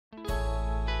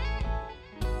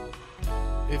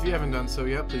If you haven't done so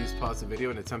yet, please pause the video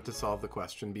and attempt to solve the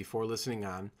question before listening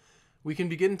on. We can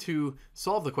begin to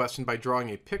solve the question by drawing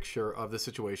a picture of the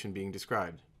situation being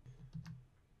described.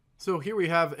 So here we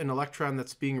have an electron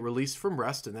that's being released from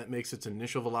rest, and that makes its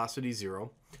initial velocity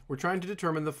 0. We're trying to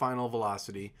determine the final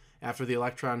velocity after the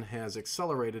electron has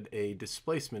accelerated a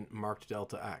displacement marked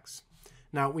delta x.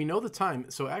 Now we know the time,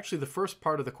 so actually the first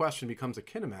part of the question becomes a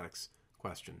kinematics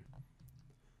question.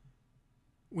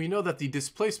 We know that the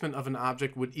displacement of an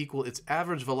object would equal its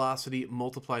average velocity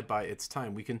multiplied by its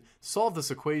time. We can solve this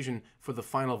equation for the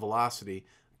final velocity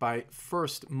by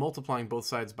first multiplying both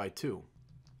sides by 2.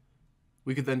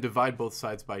 We could then divide both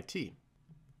sides by t.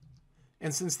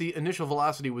 And since the initial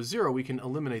velocity was 0, we can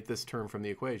eliminate this term from the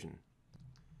equation.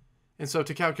 And so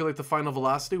to calculate the final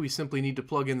velocity, we simply need to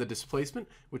plug in the displacement,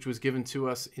 which was given to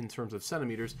us in terms of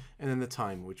centimeters, and then the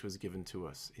time, which was given to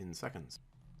us in seconds.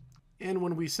 And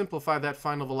when we simplify that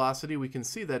final velocity, we can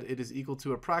see that it is equal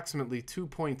to approximately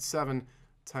 2.7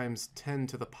 times 10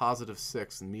 to the positive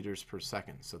 6 meters per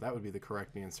second. So that would be the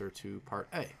correct answer to part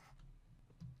A.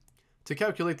 To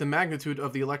calculate the magnitude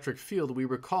of the electric field, we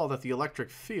recall that the electric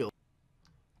field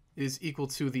is equal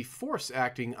to the force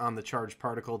acting on the charged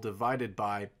particle divided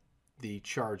by the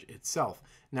charge itself.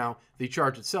 Now, the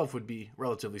charge itself would be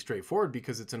relatively straightforward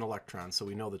because it's an electron, so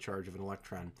we know the charge of an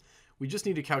electron. We just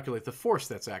need to calculate the force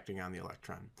that's acting on the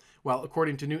electron. Well,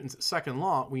 according to Newton's second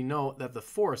law, we know that the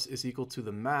force is equal to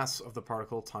the mass of the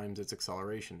particle times its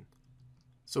acceleration.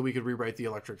 So we could rewrite the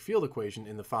electric field equation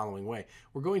in the following way.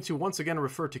 We're going to once again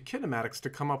refer to kinematics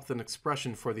to come up with an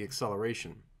expression for the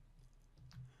acceleration.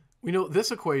 We know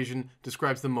this equation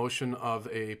describes the motion of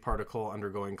a particle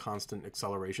undergoing constant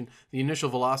acceleration. The initial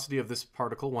velocity of this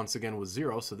particle once again was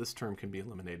 0, so this term can be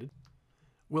eliminated.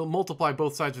 We'll multiply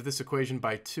both sides of this equation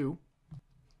by 2.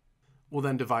 We'll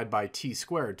then divide by t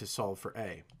squared to solve for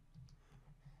A.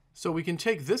 So we can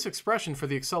take this expression for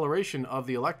the acceleration of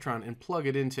the electron and plug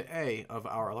it into A of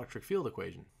our electric field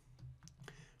equation.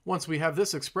 Once we have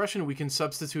this expression, we can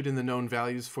substitute in the known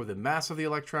values for the mass of the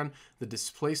electron, the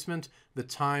displacement, the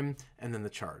time, and then the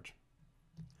charge.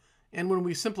 And when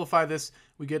we simplify this,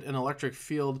 we get an electric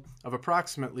field of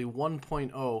approximately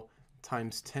 1.0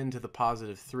 times 10 to the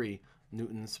positive 3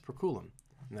 newtons per coulomb.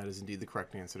 And that is indeed the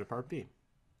correct answer to part B.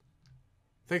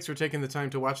 Thanks for taking the time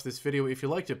to watch this video. If you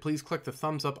liked it, please click the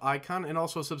thumbs up icon and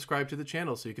also subscribe to the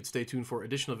channel so you can stay tuned for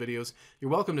additional videos.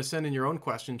 You're welcome to send in your own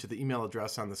question to the email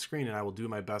address on the screen, and I will do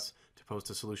my best to post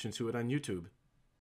a solution to it on YouTube.